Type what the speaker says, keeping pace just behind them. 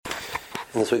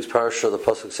In this week's parasha, the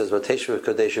pasuk says, "Vateshu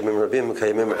v'kadesh yamim rabim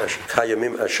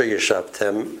kayamim asher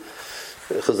yeshavtem."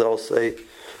 Chazal say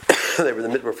they were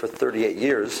in the midbar for 38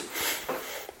 years.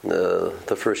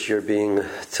 The first year being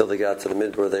till they got to the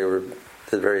midbar, they were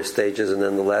at various stages, and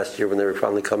then the last year when they were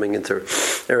finally coming into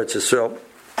Eretz Yisrael.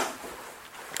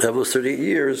 Of those 38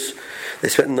 years, they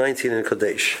spent 19 in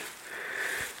Kadesh.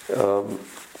 From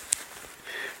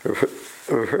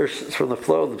the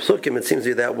flow of the psukim, it seems to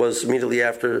me that was immediately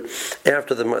after the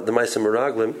Ma'aseh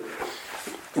Meraglim.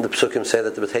 The psukim say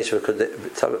that the Vateshu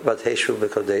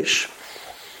v'Kodesh.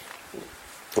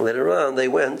 Later on, they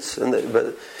went,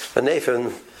 but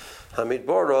Nathan Hamid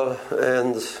Bora,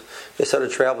 and they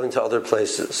started traveling to other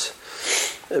places.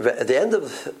 At the end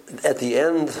of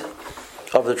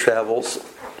the travels,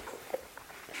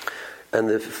 and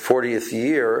the 40th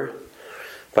year,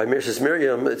 by Mrs.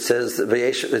 Miriam, it says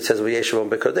V'yeshavom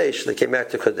b'Kodesh. They came back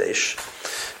to Kodesh.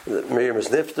 Miriam is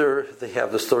nifter. They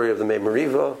have the story of the Mei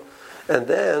Meriva, and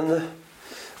then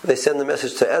they send the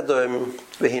message to Edom.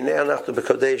 V'hinei anachnu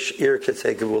b'Kodesh ir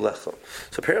ketei gevulecha.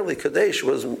 So apparently, Kodesh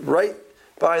was right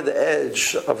by the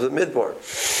edge of the midbar.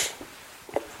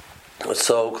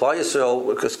 So Klal Yisrael,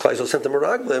 because Klal Yisrael sent the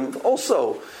Meraglim,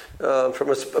 also from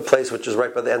a place which is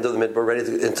right by the end of the midbar, ready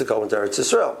to go into Eretz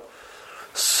Yisrael.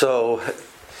 So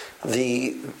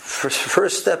the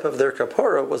first step of their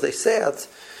kapara was they sat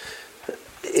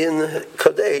in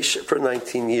Kodesh for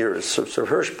 19 years. So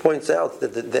Hirsch points out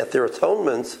that their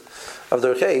atonement of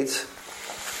their chait,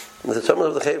 the atonement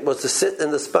of the chait was to sit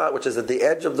in the spot which is at the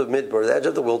edge of the midbar, the edge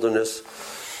of the wilderness,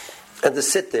 and to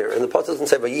sit there. And the pasuk doesn't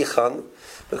say vayichan,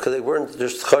 because they weren't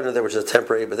just chayna there, which is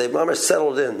temporary, but they mamash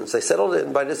settled in. So they settled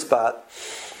in by this spot,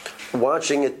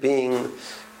 watching it being,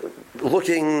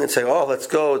 looking and saying, "Oh, let's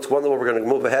go! It's wonderful. We're going to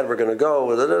move ahead. We're going to go,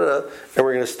 and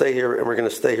we're going to stay here, and we're going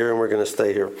to stay here, and we're going to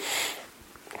stay here."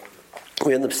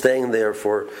 We end up staying there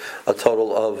for a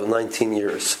total of 19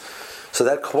 years. So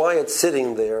that quiet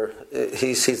sitting there,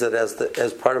 he sees it as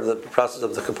part of the process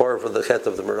of the kapara for the chet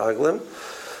of the Meraglim.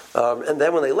 And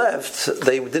then when they left,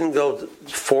 they didn't go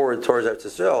forward towards Eretz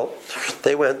Yisrael.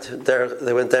 They went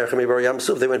Hamidbar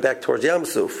Yam-Suf. They went back towards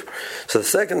Yam-Suf. So the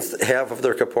second half of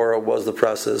their kapara was the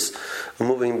process of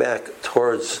moving back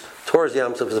towards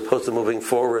Yam-Suf as opposed to moving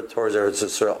forward towards Eretz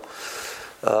Yisrael.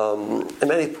 At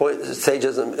many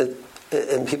stages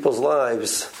in people's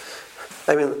lives,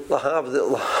 I mean,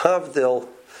 lahavdil,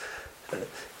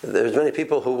 there's many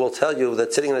people who will tell you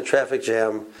that sitting in a traffic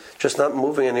jam, just not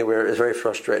moving anywhere, is very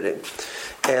frustrating.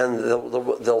 And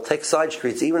they'll take side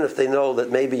streets, even if they know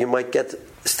that maybe you might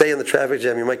stay in the traffic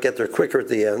jam, you might get there quicker at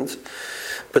the end.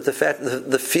 But the fact,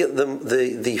 the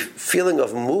feeling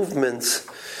of movement,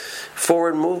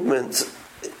 forward movement,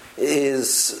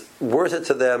 is worth it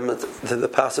to them, the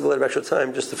possibility of extra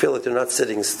time, just to feel like they're not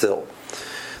sitting still.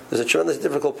 There's a tremendous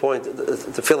difficult point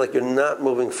to feel like you're not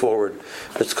moving forward.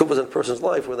 There's kubbas in a person's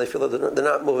life where they feel that they're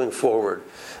not moving forward.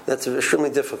 That's extremely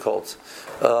difficult.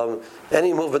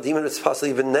 Any movement, even if it's possibly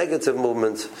even negative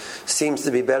movement, seems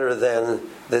to be better than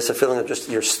there's a feeling of just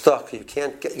you're stuck. You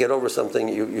can't get over something.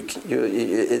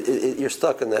 You're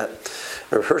stuck in that.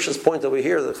 Hirsch's point over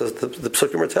here, because the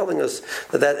psukim are telling us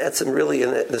that's really, in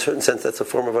a certain sense, that's a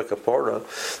form of a kapara.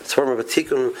 It's a form of a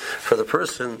tikkun for the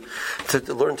person to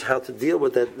learn how to deal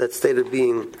with that state of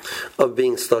being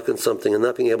stuck in something and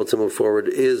not being able to move forward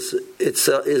is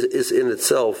in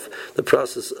itself the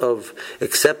process of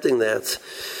accepting that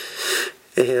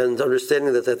and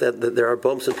understanding that there are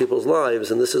bumps in people's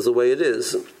lives, and this is the way it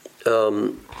is.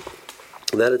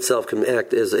 That itself can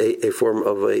act as a form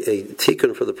of a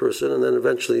tikkun for the person, and then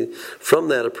eventually from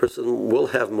that a person will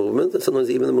have movement, and sometimes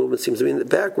even the movement seems to be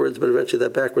backwards, but eventually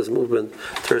that backwards movement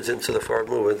turns into the forward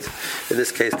movement, in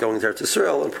this case going to Eretz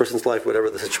Yisrael, in a person's life, whatever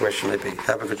the situation may be.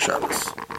 Have a good Shabbos.